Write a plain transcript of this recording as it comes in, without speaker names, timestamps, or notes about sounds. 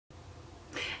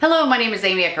Hello, my name is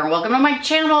Amy Ecker and welcome to my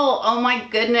channel. Oh my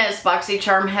goodness,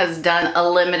 BOXYCHARM has done a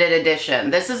limited edition.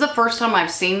 This is the first time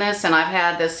I've seen this, and I've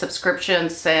had this subscription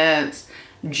since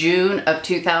June of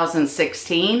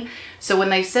 2016. So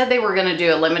when they said they were going to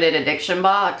do a limited addiction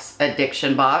box,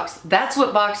 that's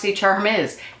what BOXYCHARM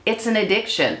is. It's an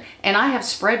addiction, and I have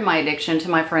spread my addiction to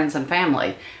my friends and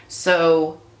family.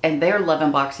 So, and they're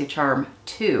loving BOXYCHARM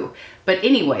too. But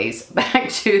anyways, back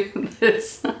to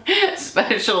this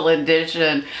special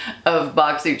edition of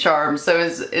BOXYCHARM. So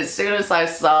as soon as I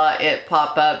saw it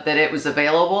pop up that it was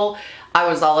available, I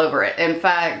was all over it. In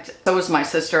fact, so was my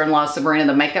sister-in-law, Sabrina,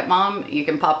 the Makeup Mom. You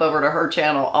can pop over to her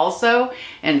channel also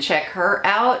and check her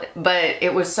out. But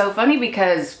it was so funny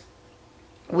because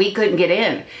we couldn't get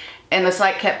in and the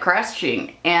site kept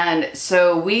crashing. And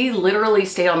so we literally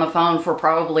stayed on the phone for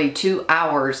probably 2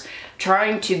 hours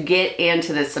trying to get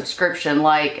into the subscription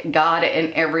like God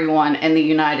and everyone in the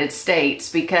United States,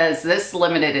 because this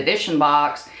limited edition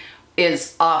box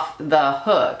is off the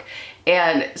hook.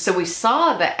 And so we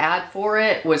saw the ad for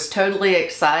it, was totally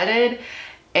excited,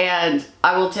 and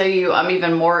I will tell you, I'm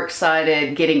even more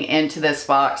excited getting into this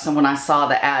box than when I saw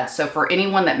the ad. So for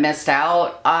anyone that missed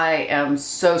out, I am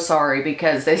so sorry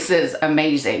because this is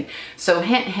amazing. So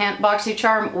hint, hint,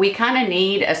 BOXYCHARM, we kind of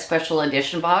need a special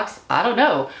edition box. I don't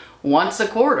know, once a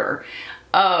quarter.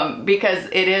 Because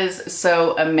it is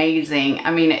so amazing.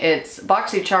 I mean, it's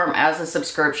BOXYCHARM as a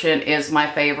subscription is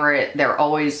my favorite. They're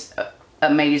always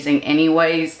amazing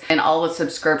anyways. And all the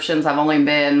subscriptions, I've only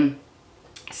been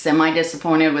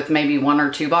semi-disappointed with maybe 1 or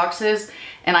 2 boxes.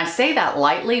 And I say that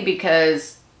lightly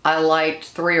because I liked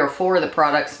 3 or 4 of the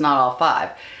products, not all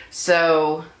 5.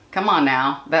 So come on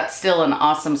now, that's still an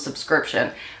awesome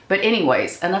subscription. But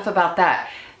anyways, enough about that.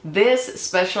 This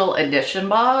special edition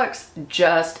box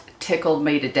just tickled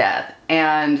me to death.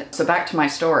 And so back to my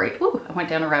story. Ooh, I went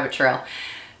down a rabbit trail.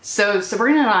 So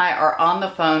Sabrina and I are on the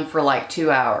phone for like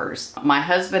 2 hours. My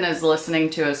husband is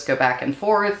listening to us go back and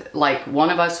forth. Like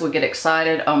one of us would get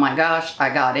excited, oh my gosh,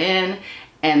 I got in,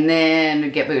 and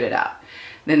then get booted out.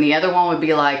 Then the other one would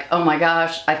be like, oh my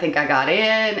gosh, I think I got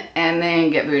in, and then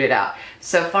get booted out.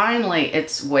 So finally,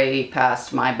 it's way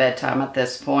past my bedtime at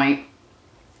this point.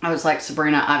 I was like,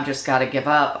 Sabrina, I've just got to give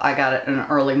up. I got an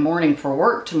early morning for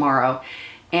work tomorrow.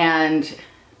 And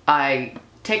I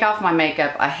take off my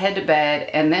makeup, I head to bed,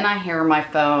 and then I hear my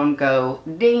phone go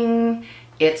ding.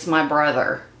 It's my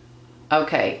brother.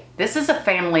 Okay, this is a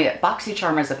family,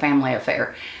 BOXYCHARM is a family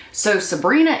affair. So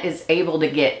Sabrina is able to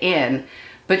get in,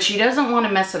 but she doesn't want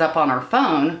to mess it up on her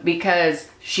phone because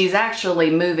she's actually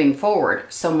moving forward.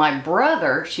 So my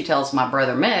brother, she tells my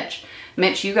brother Mitch,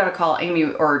 you got to call Amy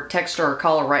or text her or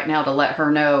call her right now to let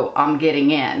her know I'm getting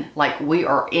in, like we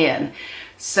are in.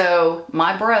 So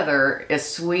my brother, as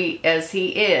sweet as he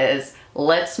is,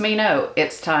 lets me know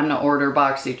it's time to order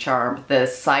BOXYCHARM. The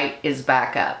site is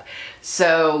back up.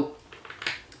 So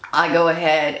I go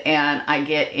ahead and I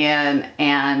get in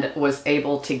and was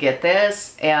able to get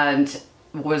this and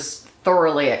was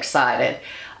thoroughly excited.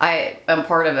 I am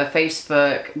part of a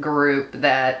Facebook group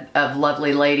of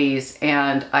lovely ladies,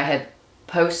 and I had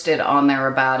posted on there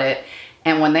about it.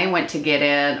 And when they went to get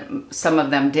in, some of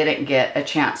them didn't get a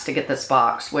chance to get this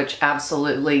box, which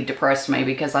absolutely depressed me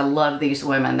because I love these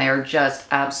women. They are just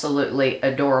absolutely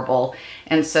adorable.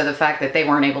 And so the fact that they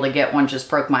weren't able to get one just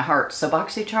broke my heart. So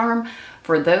BOXYCHARM,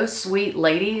 for those sweet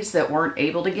ladies that weren't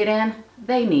able to get in,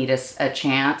 they need a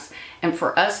chance. And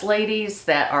for us ladies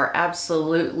that are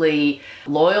absolutely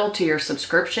loyal to your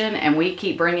subscription, and we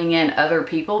keep bringing in other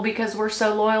people because we're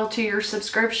so loyal to your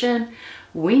subscription,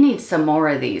 we need some more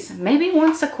of these. Maybe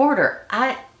once a quarter.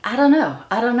 I don't know.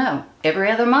 I don't know. Every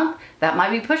other month? That might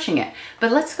be pushing it.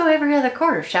 But let's go every other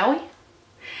quarter, shall we?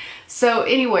 So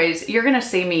anyways, you're going to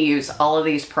see me use all of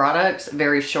these products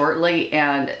very shortly,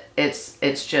 and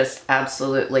it's just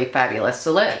absolutely fabulous.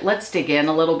 So let's dig in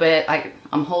a little bit.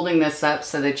 I'm holding this up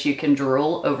so that you can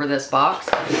drool over this box.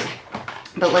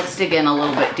 But let's dig in a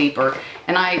little bit deeper.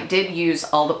 And I did use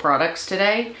all the products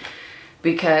today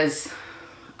because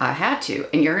I had to,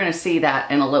 and you're going to see that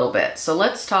in a little bit. So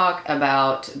let's talk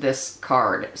about this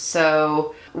card.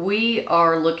 So we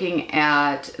are looking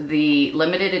at the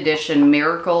limited edition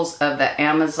Miracles of the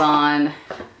Amazon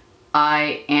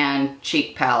Eye and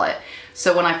Cheek Palette.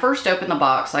 So when I first opened the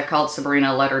box, I called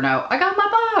Sabrina, let her know I got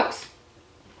my box.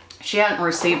 She hadn't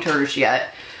received hers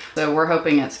yet, so we're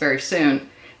hoping it's very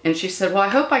soon. And she said, well, I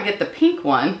hope I get the pink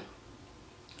one.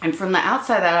 And from the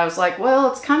outside of that, I was like,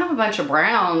 well, it's kind of a bunch of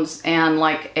browns and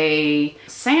like a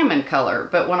salmon color.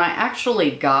 But when I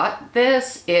actually got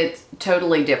this, it's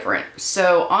totally different.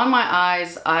 So on my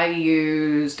eyes, I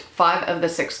used 5 of the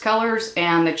 6 colors,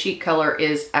 and the cheek color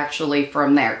is actually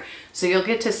from there. So you'll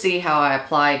get to see how I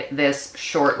applied this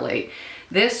shortly.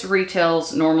 This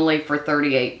retails normally for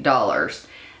 $38.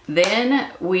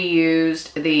 Then we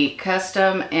used the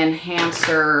Custom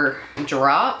Enhancer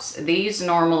drops. These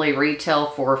normally retail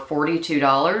for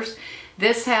 $42.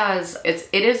 This has, it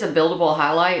is a buildable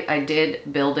highlight. I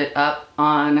did build it up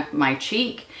on my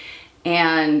cheek.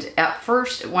 And at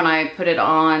first when I put it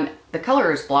on, the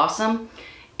color is Blossom.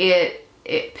 It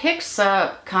picks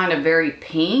up kind of very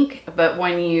pink, but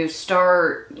when you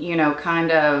start, you know,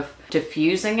 kind of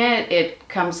diffusing it, it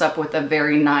comes up with a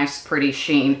very nice, pretty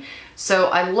sheen. So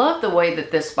I love the way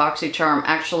that this BOXYCHARM,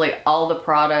 actually all the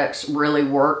products really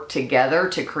work together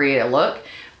to create a look,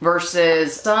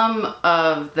 versus some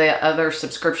of the other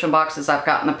subscription boxes I've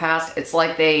got in the past. It's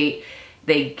like they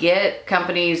get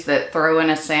companies that throw in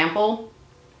a sample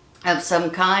of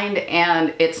some kind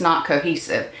and it's not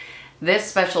cohesive. This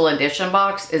special edition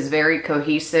box is very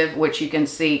cohesive, which you can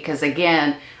see because,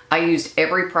 again, I used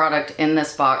every product in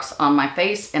this box on my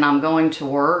face, and I'm going to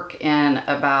work in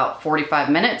about 45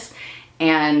 minutes.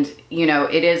 And, you know,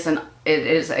 it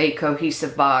is a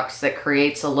cohesive box that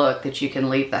creates a look that you can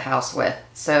leave the house with.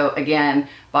 So again,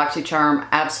 BOXYCHARM,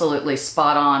 absolutely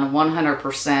spot on,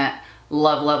 100%.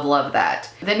 Love, love, love that.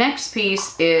 The next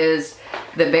piece is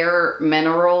the Bare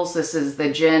Minerals. This is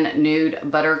the Gin Nude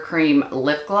Buttercream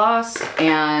Lip Gloss,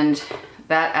 and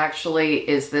that actually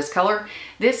is this color.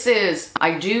 This is,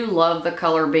 I do love the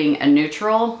color being a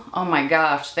neutral. Oh my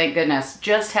gosh, thank goodness.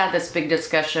 Just had this big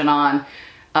discussion on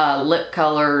lip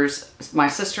colors. My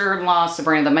sister-in-law,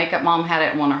 Sabrina the Makeup Mom, had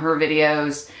it in one of her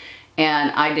videos,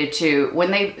 and I did too.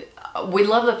 We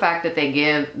love the fact that they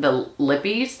give the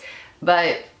lippies,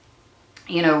 but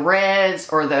you know, reds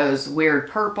or those weird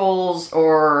purples,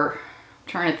 or I'm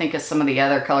trying to think of some of the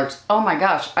other colors. Oh my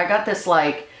gosh, I got this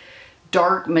like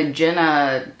dark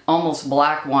magenta, almost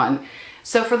black one.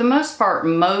 So for the most part,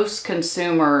 most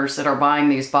consumers that are buying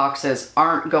these boxes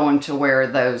aren't going to wear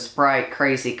those bright,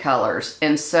 crazy colors.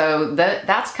 And so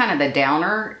that's kind of the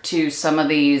downer to some of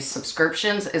these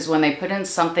subscriptions, is when they put in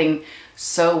something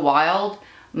so wild.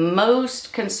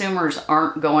 Most consumers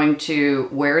aren't going to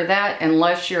wear that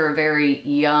unless you're a very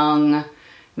young,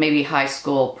 maybe high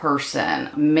school person,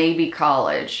 maybe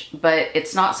college, but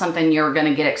it's not something you're going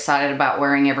to get excited about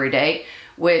wearing every day,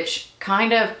 which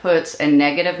kind of puts a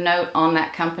negative note on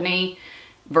that company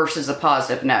versus a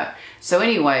positive note. So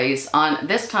anyways, on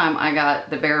this time I got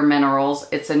the Bare Minerals.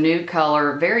 It's a nude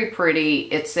color, very pretty.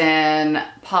 It's in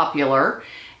Popular,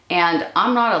 and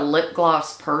I'm not a lip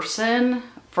gloss person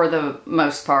for the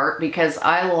most part, because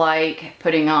I like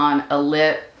putting on a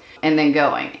lip and then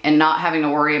going and not having to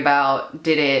worry about,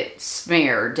 did it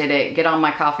smear, did it get on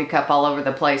my coffee cup all over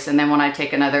the place, and then when I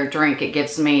take another drink it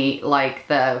gives me like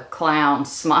the clown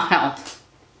smile,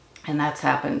 and that's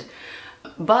happened.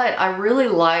 But I really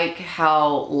like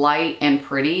how light and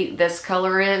pretty this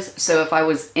color is. So if I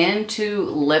was into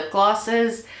lip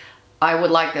glosses, I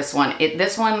would like this one.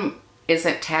 This one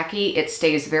isn't tacky, it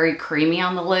stays very creamy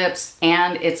on the lips,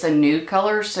 and it's a nude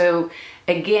color. So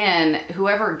again,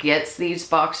 whoever gets these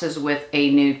boxes with a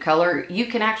nude color, you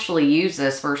can actually use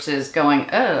this versus going,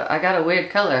 oh, I got a weird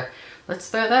color, let's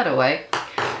throw that away.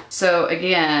 So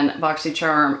again,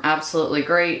 BOXYCHARM, absolutely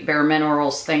great. Bare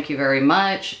Minerals, thank you very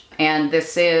much. And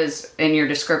this is in your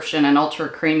description, an ultra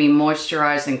creamy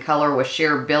moisturizing color with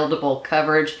sheer buildable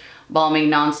coverage, balmy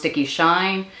non-sticky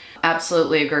shine.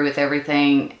 Absolutely agree with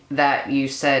everything that you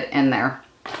said in there.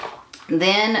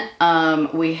 Then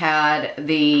we had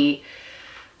the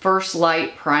First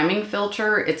Light Priming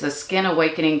Filter. It's a skin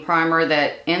awakening primer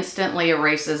that instantly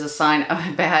erases a sign of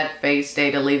a bad face day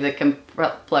to leave the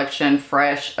complexion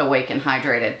fresh, awake, and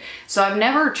hydrated. So I've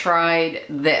never tried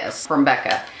this from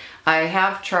Becca. I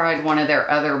have tried one of their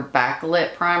other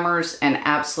backlit primers and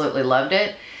absolutely loved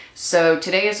it. So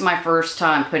today is my first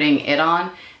time putting it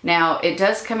on. Now, it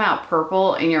does come out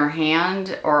purple in your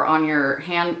hand, or on your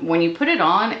hand. When you put it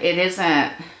on, it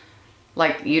isn't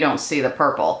like, you don't see the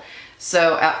purple.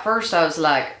 So at first I was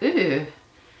like, ooh,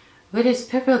 what is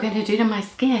purple going to do to my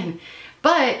skin?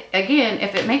 But again,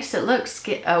 if it makes it look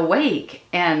awake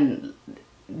and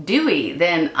dewy,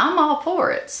 then I'm all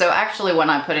for it. So actually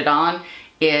when I put it on,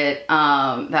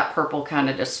 that purple kind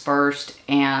of dispersed,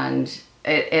 and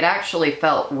it actually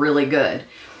felt really good.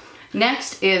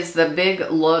 Next is the Big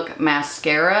Look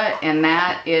Mascara, and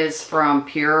that is from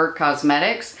Pure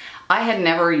Cosmetics. I had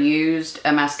never used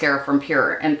a mascara from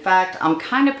Pure. In fact, I'm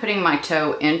kind of putting my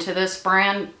toe into this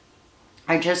brand.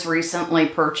 I just recently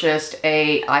purchased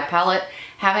a eye palette.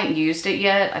 Haven't used it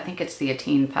yet. I think it's the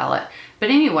Atene palette. But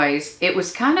anyways, it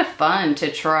was kind of fun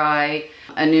to try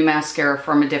a new mascara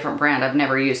from a different brand I've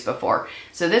never used before.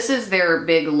 So this is their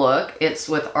Big Look. It's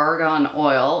with argan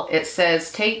oil. It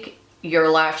says, take your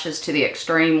lashes to the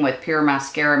extreme with Pure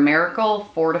Mascara Miracle,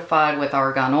 fortified with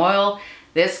argan oil.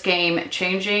 This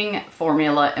game-changing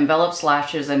formula envelops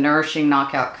lashes in nourishing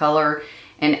knockout color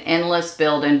and endless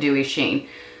build and dewy sheen.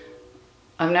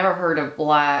 I've never heard of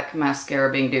black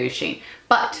mascara being dewy sheen,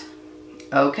 but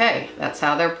okay, that's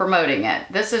how they're promoting it.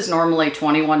 This is normally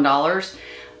 $21.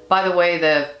 By the way,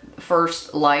 the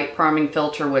first light priming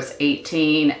filter was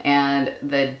 $18 and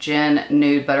the Gen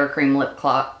Nude Buttercream Lip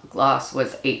Gloss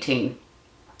was $18.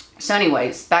 So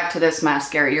anyways, back to this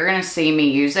mascara. You're gonna see me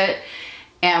use it.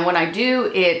 And when I do,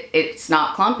 it's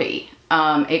not clumpy.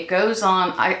 It goes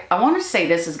on, I want to say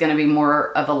this is going to be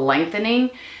more of a lengthening.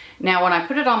 Now, when I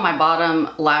put it on my bottom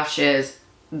lashes,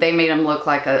 they made them look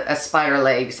like a spider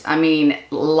legs. I mean,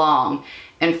 long.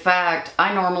 In fact,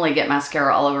 I normally get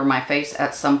mascara all over my face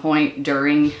at some point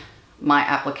during my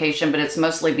application, but it's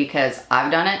mostly because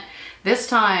I've done it. This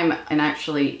time, and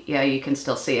actually, yeah, you can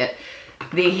still see it,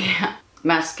 the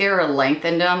mascara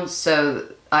lengthened them, so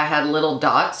I had little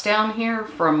dots down here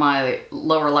from my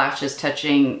lower lashes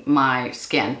touching my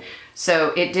skin.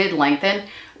 So it did lengthen.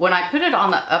 When I put it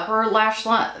on the upper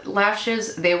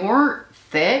lashes, they weren't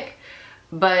thick,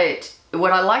 but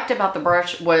what I liked about the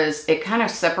brush was it kind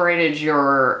of separated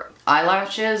your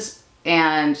eyelashes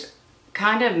and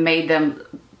kind of made them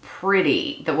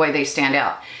pretty the way they stand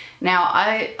out. Now,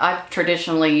 I've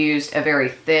traditionally used a very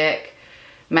thick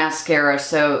mascara,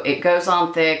 so it goes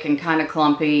on thick and kind of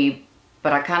clumpy,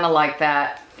 but I kind of like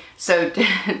that. So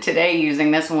today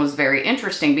using this one was very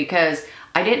interesting because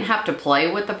I didn't have to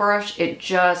play with the brush. It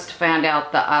just found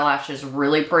out the eyelashes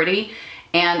really pretty.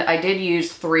 And I did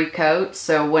use 3 coats,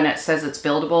 so when it says it's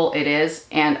buildable, it is.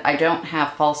 And I don't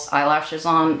have false eyelashes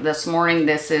on this morning.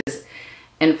 This is,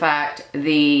 in fact,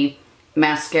 the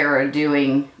mascara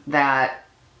doing that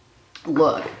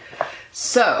look.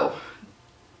 So,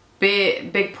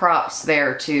 big props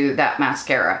there to that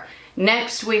mascara.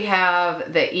 Next, we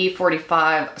have the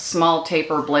E45 Small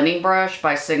Taper Blending Brush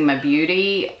by Sigma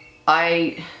Beauty.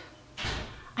 I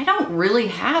don't really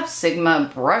have Sigma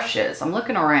brushes. I'm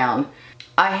looking around.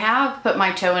 I have put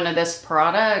my toe into this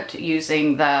product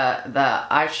using the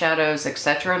eyeshadows,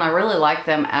 etc., and I really like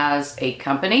them as a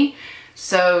company.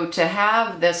 So to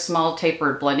have this small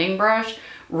tapered blending brush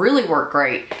really worked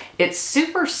great. It's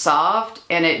super soft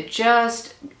and it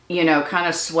just, you know, kind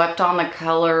of swept on the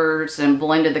colors and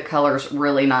blended the colors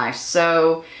really nice.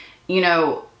 So, you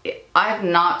know, I've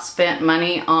not spent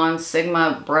money on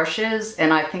Sigma brushes,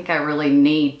 and I think I really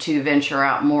need to venture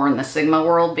out more in the Sigma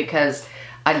world because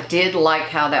I did like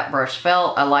how that brush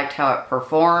felt. I liked how it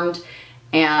performed,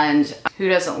 and who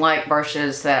doesn't like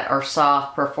brushes that are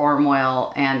soft, perform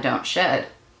well, and don't shed?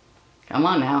 Come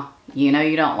on now. You know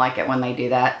you don't like it when they do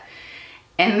that.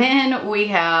 And then we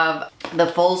have the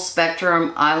Full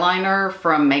Spectrum Eyeliner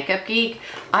from Makeup Geek.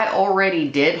 I already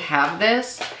did have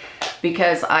this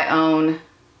because I own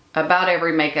about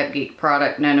every Makeup Geek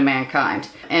product known to mankind.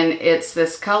 And it's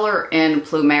this color in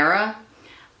Plumera.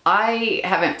 I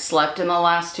haven't slept in the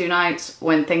last 2 nights.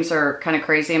 When things are kind of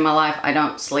crazy in my life, I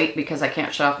don't sleep because I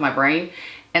can't shut off my brain.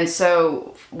 And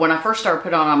so when I first started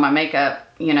putting on my makeup,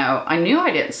 you know, I knew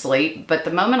I didn't sleep, but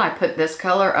the moment I put this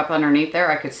color up underneath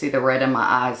there, I could see the red in my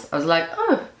eyes. I was like,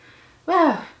 oh,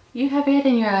 wow, you have red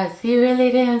in your eyes. You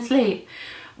really didn't sleep.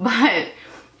 But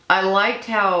I liked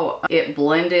how it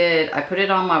blended. I put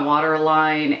it on my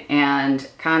waterline and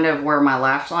kind of where my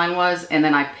lash line was, and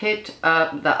then I picked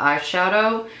up the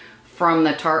eyeshadow from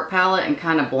the Tarte palette and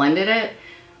kind of blended it.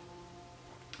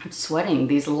 I'm sweating.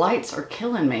 These lights are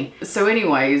killing me. So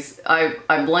anyways, I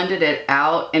blended it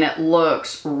out and it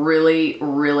looks really,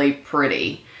 really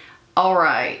pretty. All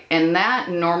right, and that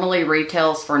normally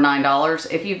retails for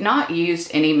 $9. If you've not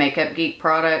used any Makeup Geek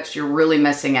products, you're really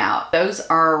missing out. Those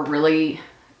are really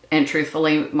and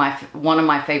truthfully one of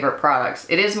my favorite products.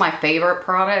 It is my favorite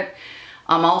product.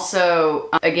 I'm also,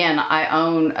 again, I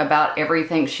own about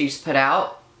everything she's put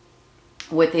out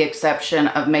with the exception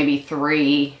of maybe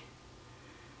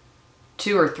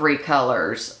 2 or 3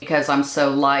 colors because I'm so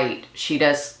light. She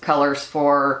does colors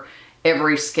for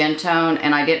every skin tone,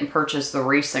 and I didn't purchase the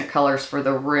recent colors for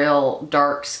the real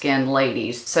dark skin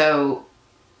ladies. So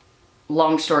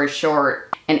long story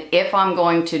short, and if I'm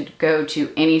going to go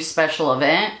to any special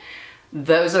event,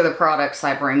 those are the products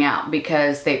I bring out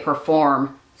because they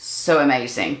perform so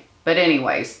amazing. But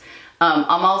anyways,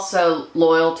 I'm also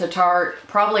loyal to Tarte,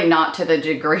 probably not to the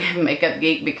degree of Makeup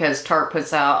Geek because Tarte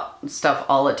puts out stuff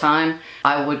all the time.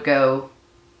 I would go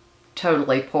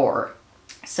totally poor.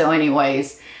 So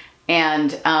anyways,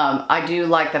 and I do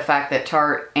like the fact that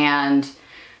Tarte and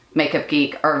Makeup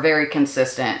Geek are very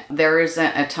consistent. There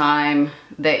isn't a time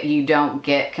that you don't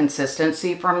get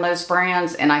consistency from those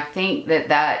brands, and I think that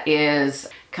that is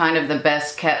kind of the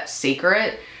best kept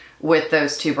secret with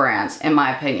those two brands, in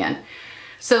my opinion.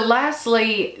 So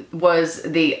lastly was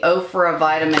the Ofra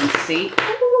Vitamin C.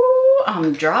 Ooh,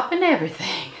 I'm dropping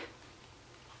everything.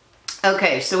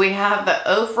 Okay, so we have the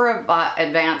Ofra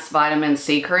Advanced Vitamin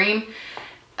C Cream.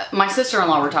 My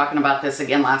sister-in-law were talking about this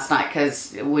again last night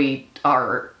because we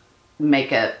are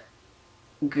makeup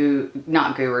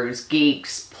not gurus,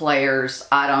 geeks, players,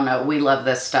 I don't know. We love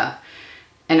this stuff.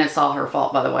 And it's all her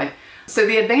fault, by the way. So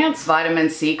the Advanced Vitamin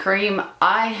C Cream,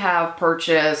 I have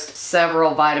purchased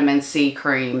several vitamin C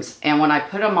creams, and when I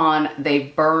put them on, they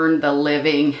burn the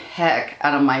living heck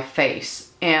out of my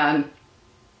face. And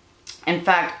in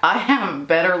fact, I have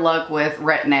better luck with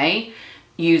Retin-A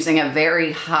using a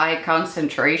very high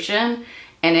concentration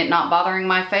and it not bothering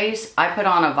my face. I put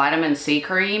on a vitamin C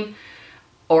cream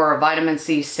or a vitamin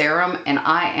C serum and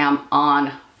I am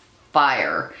on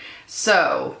fire.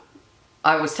 So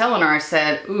I was telling her, I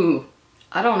said, ooh,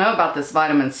 I don't know about this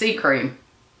vitamin C cream.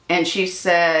 And she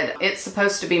said, it's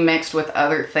supposed to be mixed with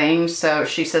other things. So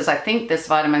she says, I think this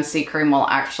vitamin C cream will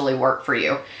actually work for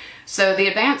you. So the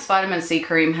Advanced Vitamin C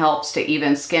Cream helps to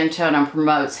even skin tone and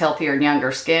promotes healthier and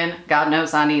younger skin. God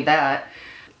knows I need that.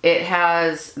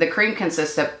 The cream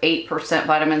consists of 8%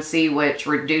 vitamin C, which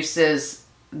reduces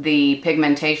the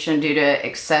pigmentation due to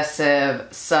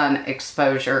excessive sun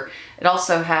exposure. It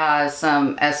also has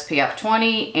some SPF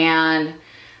 20 and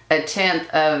a tenth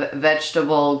of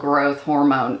vegetable growth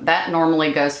hormone. That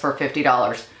normally goes for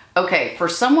 $50. Okay, for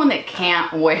someone that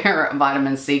can't wear a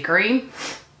vitamin C cream,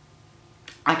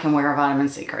 I can wear a vitamin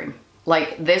C cream.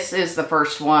 Like, this is the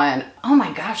first one. Oh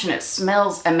my gosh, and it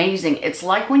smells amazing. It's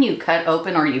like when you cut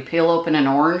open or you peel open an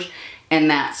orange and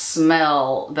that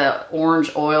smell, the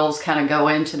orange oils kind of go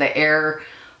into the air.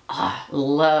 Oh,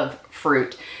 love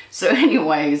fruit. So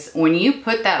anyways, when you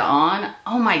put that on,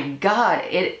 oh my God,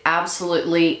 it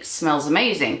absolutely smells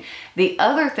amazing. The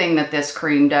other thing that this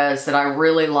cream does that I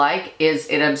really like is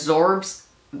it absorbs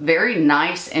very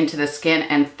nice into the skin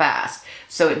and fast.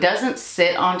 So it doesn't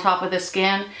sit on top of the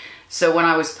skin. So when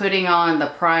I was putting on the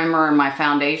primer and my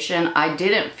foundation, I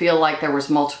didn't feel like there was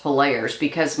multiple layers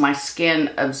because my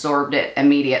skin absorbed it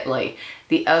immediately.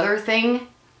 The other thing,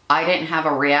 I didn't have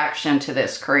a reaction to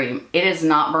this cream. It is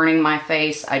not burning my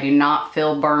face. I do not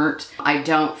feel burnt. I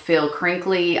don't feel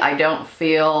crinkly. I don't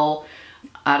feel,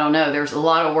 I don't know, there's a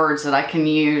lot of words that I can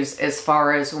use as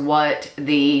far as what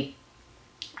the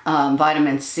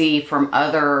vitamin C from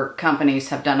other companies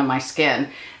have done to my skin.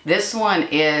 This one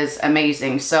is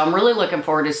amazing. So I'm really looking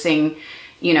forward to seeing,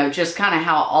 you know, just kind of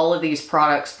how all of these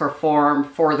products perform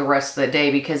for the rest of the day,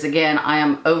 because again, I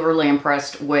am overly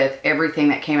impressed with everything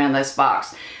that came in this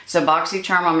box. So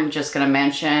BOXYCHARM, I'm just going to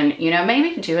mention, you know,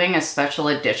 maybe doing a special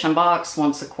edition box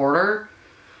once a quarter.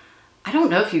 I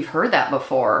don't know if you've heard that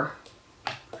before.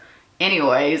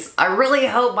 Anyways, I really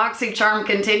hope BOXYCHARM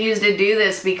continues to do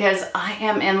this because I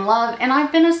am in love, and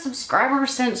I've been a subscriber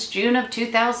since June of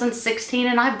 2016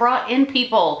 and I brought in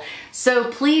people.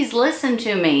 So please listen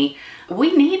to me.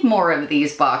 We need more of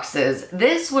these boxes.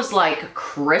 This was like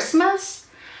Christmas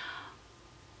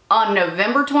on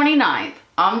November 29th.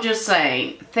 I'm just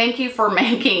saying, thank you for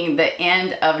making the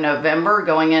end of November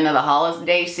going into the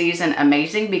holiday season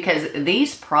amazing, because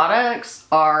these products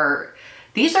are,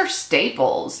 these are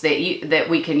staples that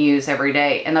we can use every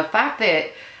day. And the fact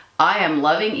that I am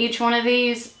loving each one of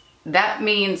these, that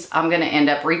means I'm going to end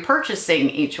up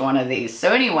repurchasing each one of these.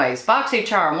 So anyways,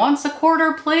 BOXYCHARM once a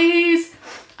quarter, please.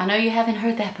 I know you haven't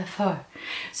heard that before.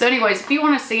 So anyways, if you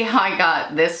want to see how I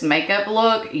got this makeup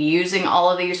look using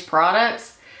all of these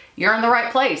products, you're in the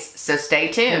right place. So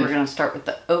stay tuned. Okay, we're going to start with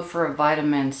the Ofra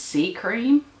Vitamin C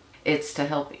Cream. It's to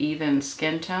help even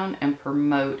skin tone and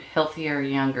promote healthier,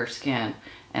 younger skin.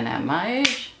 And at my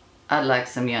age, I'd like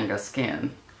some younger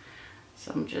skin.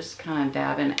 So I'm just kind of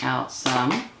dabbing out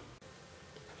some.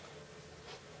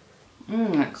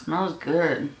 It smells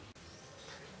good.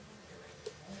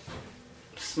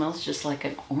 It smells just like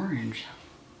an orange.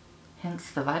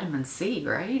 Hence the vitamin C,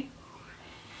 right?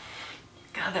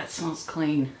 God, that smells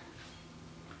clean.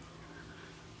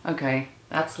 Okay,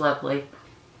 that's lovely.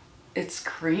 It's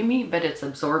creamy, but it's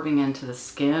absorbing into the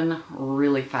skin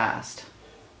really fast.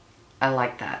 I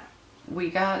like that.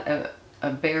 We got a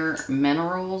Bare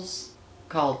Minerals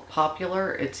called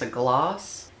Popular. It's a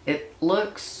gloss. It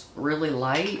looks really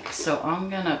light, so I'm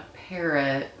gonna pair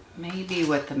it maybe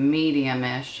with the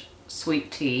medium-ish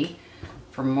Sweet Tea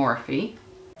from Morphe.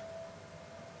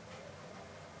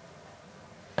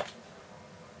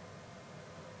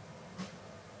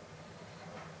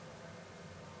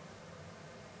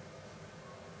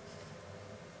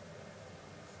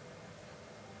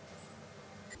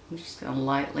 I'm just gonna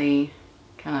lightly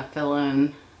kind of fill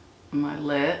in my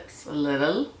lips a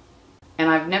little. And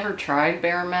I've never tried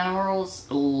Bare Minerals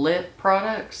lip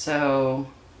product, so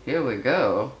here we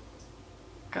go.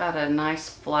 Got a nice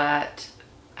flat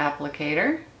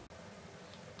applicator.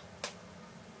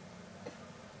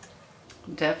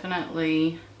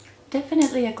 Definitely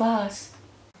a gloss.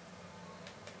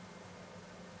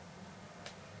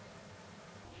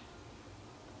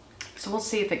 So we'll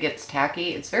see if it gets tacky.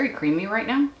 It's very creamy right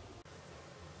now.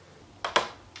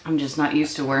 I'm just not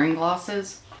used to wearing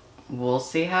glosses. We'll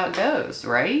see how it goes,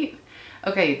 right?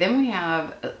 Okay, then we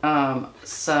have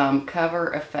some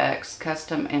CoverFX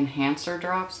custom enhancer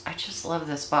drops. I just love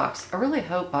this box. I really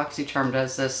hope BOXYCHARM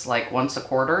does this like once a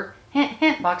quarter. Hint,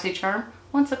 hint, BOXYCHARM,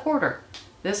 once a quarter.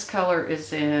 This color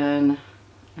is in,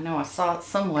 I know I saw it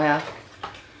somewhere,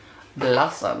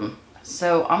 Blossom.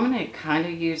 So I'm gonna kind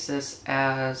of use this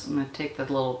as, I'm gonna take the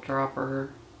little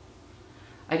dropper.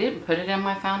 I didn't put it in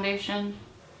my foundation.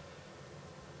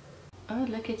 Oh,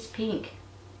 look, it's pink.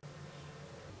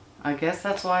 I guess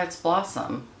that's why it's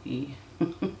Blossom.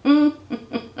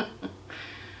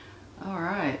 All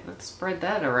right, let's spread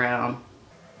that around.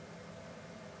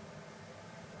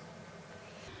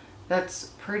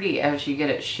 That's pretty as you get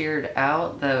it sheared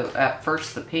out, though at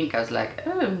first the pink, I was like,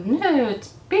 oh no, it's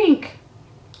pink.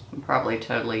 I'm probably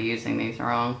totally using these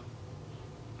wrong.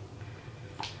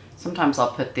 Sometimes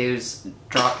I'll put those,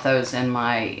 drop those in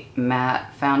my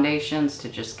matte foundations to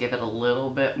just give it a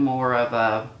little bit more of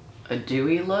a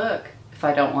dewy look if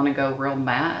I don't want to go real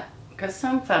matte. Because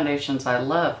some foundations I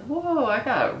love. Whoa, I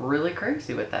got really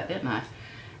crazy with that, didn't I?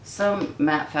 Some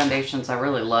matte foundations I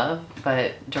really love,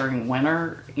 but during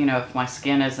winter, you know, if my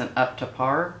skin isn't up to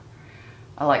par,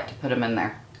 I like to put them in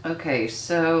there. Okay,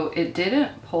 so it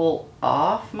didn't pull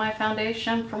off my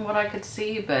foundation from what I could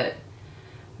see, but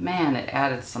man, it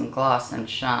added some gloss and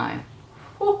shine.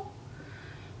 Whew.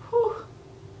 Whew.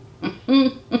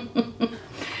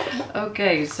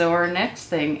 Okay, so our next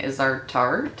thing is our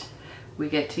Tarte. We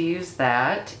get to use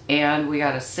that, and we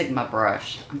got a Sigma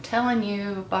brush. I'm telling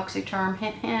you, BOXYCHARM,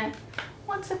 hint, hint,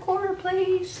 once a quarter,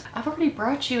 please. I've already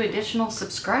brought you additional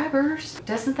subscribers.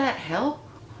 Doesn't that help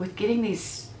with getting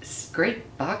these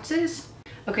great boxes?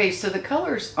 Okay, so the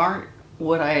colors aren't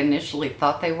what I initially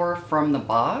thought they were from the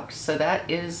box. So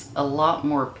that is a lot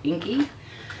more pinky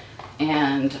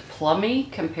and plummy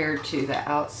compared to the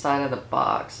outside of the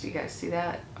box. Do you guys see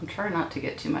that? I'm trying not to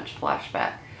get too much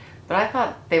flashback, but I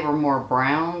thought they were more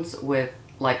browns with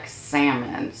like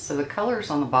salmon. So the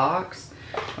colors on the box,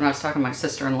 when I was talking to my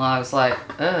sister-in-law, I was like,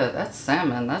 oh, that's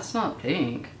salmon, that's not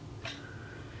pink.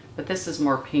 But this is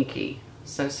more pinky.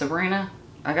 So Sabrina,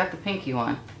 I got the pinky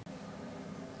one.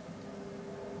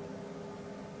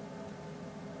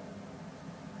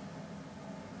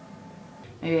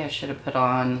 Maybe I should have put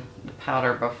on the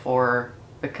powder before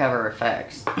the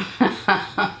CoverFX.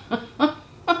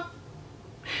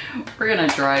 We're gonna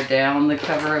dry down the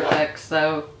CoverFX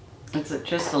though. It's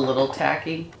just a little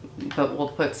tacky, but we'll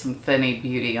put some Fenty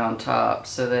Beauty on top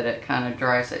so that it kind of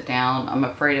dries it down. I'm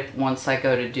afraid if once I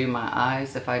go to do my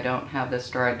eyes, if I don't have this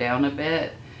dried down a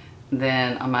bit,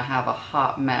 then I'm gonna have a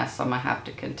hot mess I'm gonna have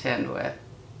to contend with.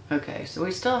 Okay, so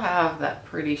we still have that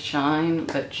pretty shine,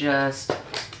 but just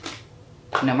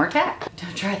no more tack.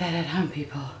 Don't try that at home,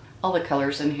 people. All the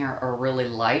colors in here are really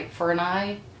light for an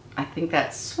eye. I think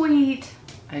that's sweet.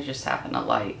 I just happen to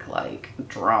like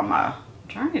drama. I'm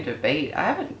trying to debate. I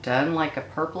haven't done like a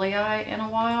purpley eye in a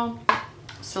while.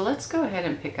 So let's go ahead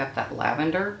and pick up that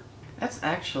lavender. That's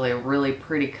actually a really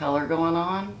pretty color going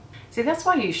on. See, that's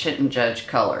why you shouldn't judge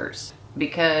colors,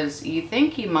 because you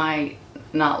think you might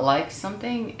not like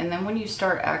something, and then when you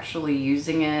start actually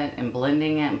using it and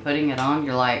blending it and putting it on,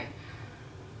 you're like,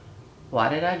 why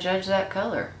did I judge that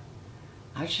color?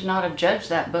 I should not have judged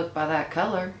that book by that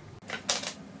color.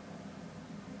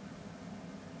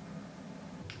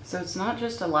 So it's not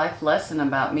just a life lesson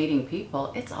about meeting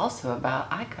people, it's also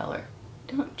about eye color.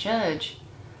 Don't judge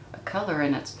a color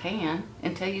in its pan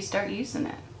until you start using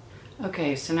it.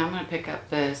 Okay, so now I'm going to pick up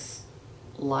this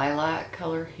lilac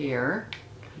color here,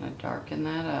 kind of darken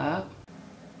that up.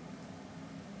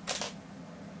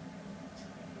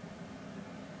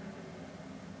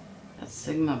 That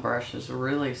Sigma brush is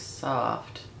really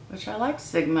soft, which I like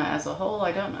Sigma as a whole.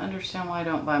 I don't understand why I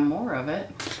don't buy more of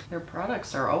it. Their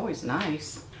products are always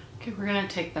nice. Okay, we're gonna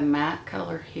take the matte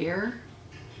color here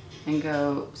and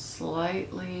go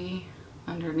slightly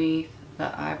underneath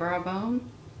the eyebrow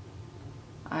bone.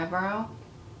 Eyebrow?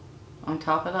 On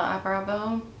top of the eyebrow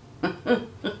bone?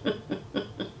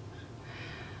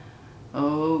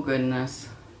 Oh goodness.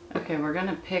 Okay, we're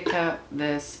gonna pick up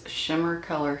this shimmer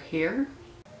color here.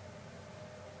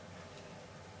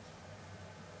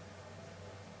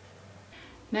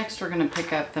 Next, we're gonna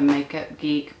pick up the Makeup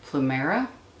Geek Plumera,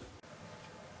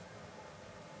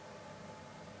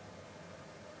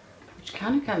 which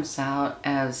kind of comes out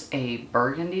as a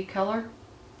burgundy color.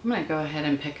 I'm gonna go ahead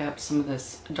and pick up some of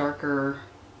this darker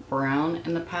brown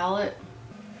in the palette.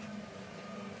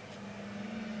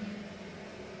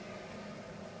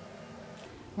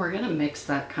 We're gonna mix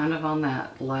that kind of on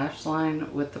that lash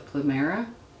line with the Plumera.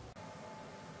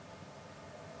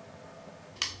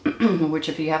 Which,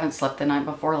 if you haven't slept the night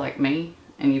before like me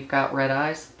and you've got red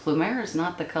eyes, Plumera is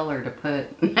not the color to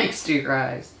put next to your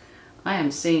eyes. I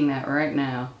am seeing that right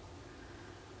now.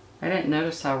 I didn't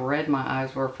notice how red my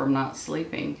eyes were from not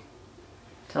sleeping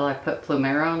till I put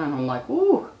Plumera on, and I'm like,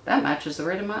 ooh, that matches the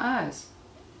red in my eyes.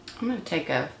 I'm going to take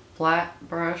a flat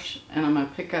brush and I'm going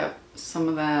to pick up some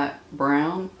of that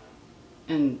brown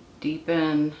and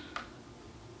deepen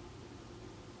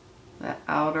the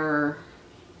outer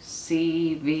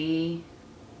CV,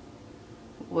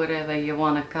 whatever you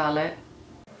want to call it.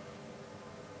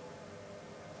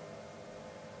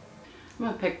 I'm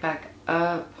going to pick back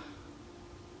up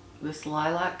this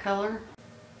lilac color.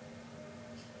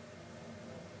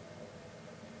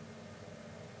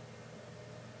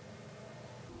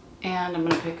 And I'm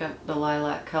going to pick up the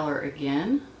lilac color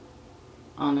again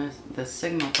on the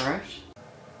Sigma brush.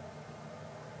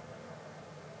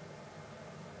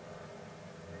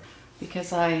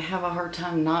 Because I have a hard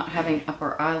time not having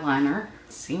upper eyeliner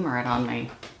seam right on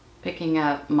me. Picking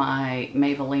up my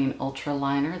Maybelline Ultra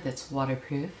Liner that's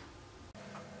waterproof.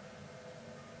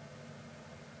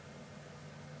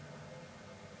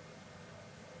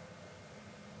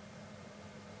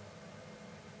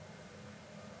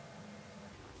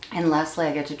 And lastly,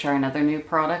 I get to try another new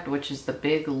product, which is the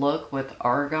Big Look with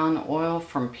Argan Oil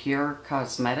from Pure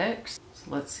Cosmetics.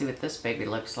 So let's see what this baby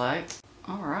looks like.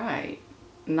 All right.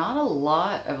 Not a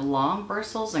lot of long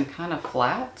bristles and kind of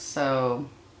flat, so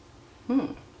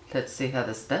let's see how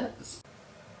this does.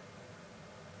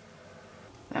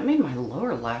 That made my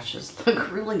lower lashes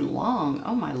look really long.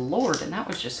 Oh my lord, and that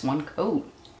was just one coat.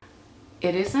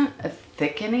 It isn't a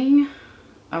thickening.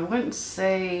 I wouldn't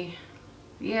say,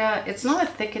 yeah, it's not a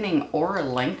thickening or a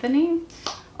lengthening,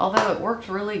 although it worked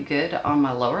really good on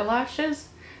my lower lashes,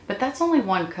 but that's only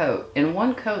one coat, and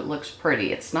one coat looks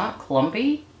pretty. It's not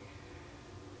clumpy,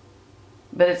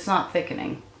 but it's not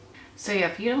thickening. So yeah,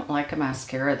 if you don't like a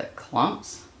mascara that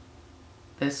clumps,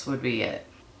 this would be it.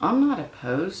 I'm not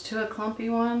opposed to a clumpy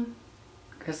one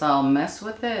because I'll mess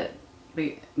with it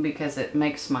because it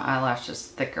makes my eyelashes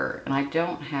thicker, and I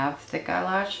don't have thick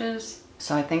eyelashes,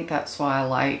 so I think that's why I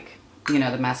like, you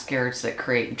know, the mascaras that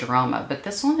create drama. But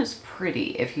this one is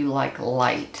pretty if you like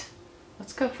light.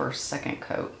 Let's go for a second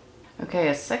coat. Okay,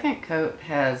 a second coat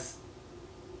has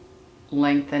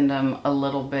lengthened them a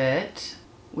little bit.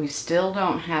 We still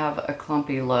don't have a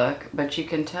clumpy look, but you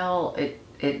can tell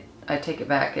I take it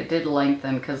back, it did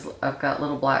lengthen because I've got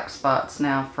little black spots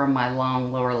now from my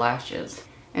long lower lashes.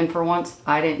 And for once,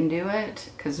 I didn't do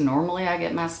it because normally I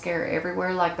get mascara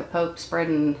everywhere like the Pope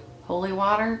spreading holy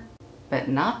water, but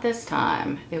not this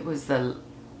time. It was the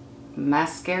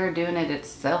mascara doing it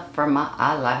itself for my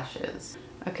eyelashes.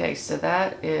 Okay, so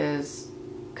that is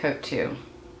coat 2.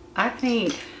 I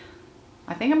think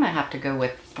I'm gonna have to go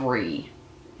with 3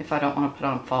 if I don't want to put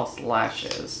on false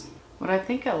lashes. What I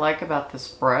think I like about this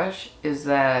brush is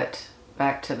that,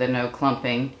 back to the no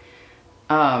clumping,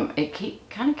 it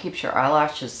kind of keeps your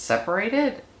eyelashes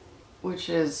separated, which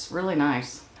is really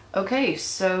nice. Okay,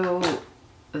 so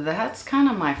that's kind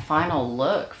of my final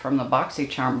look from the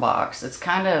BOXYCHARM box. It's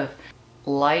kind of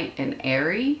light and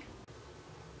airy.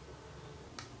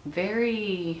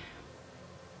 Very,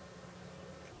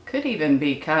 could even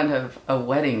be kind of a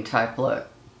wedding type look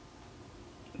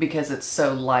because it's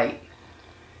so light.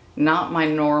 Not my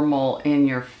normal in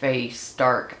your face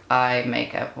dark eye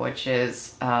makeup, which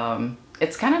is,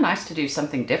 it's kind of nice to do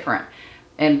something different.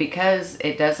 And because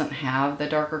it doesn't have the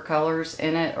darker colors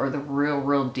in it or the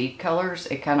real deep colors,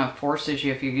 it kind of forces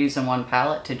you, if you're using one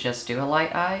palette, to just do a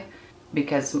light eye,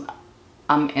 because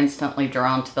I'm instantly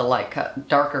drawn to the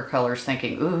darker colors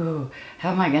thinking, ooh,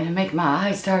 how am I going to make my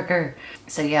eyes darker?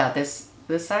 So yeah, this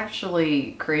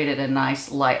actually created a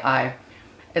nice light eye.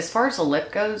 As far as the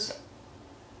lip goes,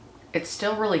 it's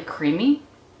still really creamy,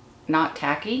 not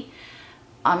tacky.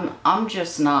 I'm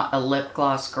just not a lip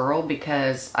gloss girl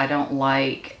because I don't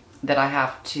like that I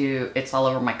have to, it's all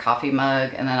over my coffee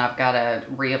mug and then I've got to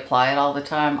reapply it all the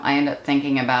time. I end up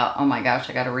thinking about, oh my gosh,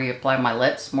 I got to reapply my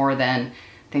lips more than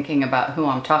thinking about who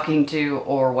I'm talking to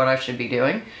or what I should be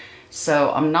doing.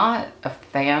 So I'm not a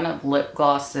fan of lip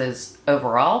glosses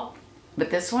overall, but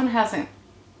this one hasn't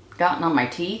gotten on my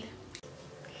teeth.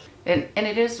 And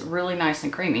it is really nice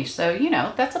and creamy. So, you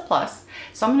know, that's a plus.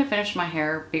 So I'm going to finish my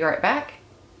hair, be right back,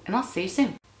 and I'll see you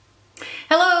soon.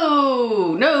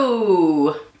 Hello!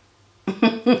 No!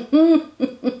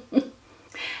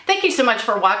 Thank you so much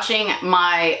for watching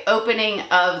my opening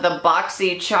of the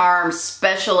BOXYCHARM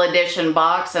special edition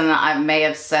box, and I may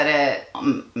have said it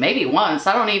maybe once.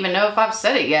 I don't even know if I've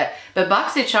said it yet, but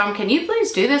BOXYCHARM, can you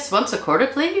please do this once a quarter,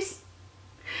 please?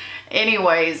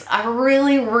 Anyways, I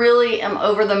really am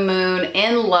over the moon,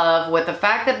 in love with the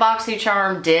fact that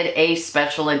BOXYCHARM did a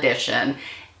special edition.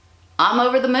 I'm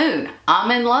over the moon. I'm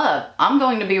in love. I'm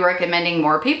going to be recommending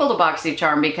more people to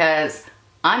BOXYCHARM because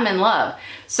I'm in love.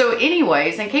 So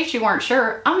anyways, in case you weren't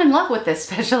sure, I'm in love with this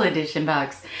special edition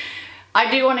box. I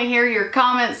do want to hear your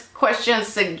comments, questions,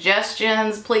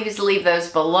 suggestions. Please leave those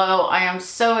below. I am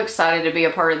so excited to be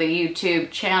a part of the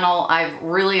YouTube channel. I've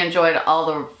really enjoyed all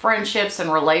the friendships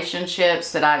and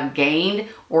relationships that I've gained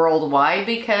worldwide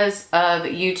because of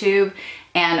YouTube.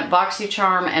 And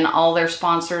BOXYCHARM and all their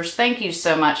sponsors, thank you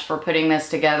so much for putting this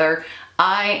together.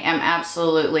 I am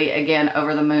absolutely, again,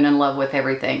 over the moon in love with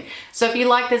everything. So if you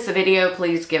like this video,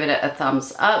 please give it a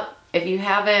thumbs up. If you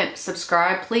haven't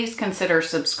subscribed, please consider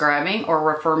subscribing or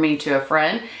refer me to a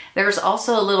friend. There's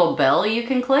also a little bell you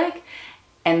can click,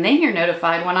 and then you're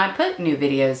notified when I put new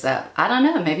videos up. I don't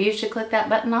know, maybe you should click that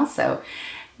button also.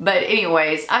 But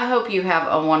anyways, I hope you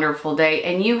have a wonderful day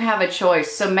and you have a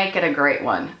choice, so make it a great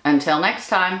one. Until next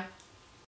time.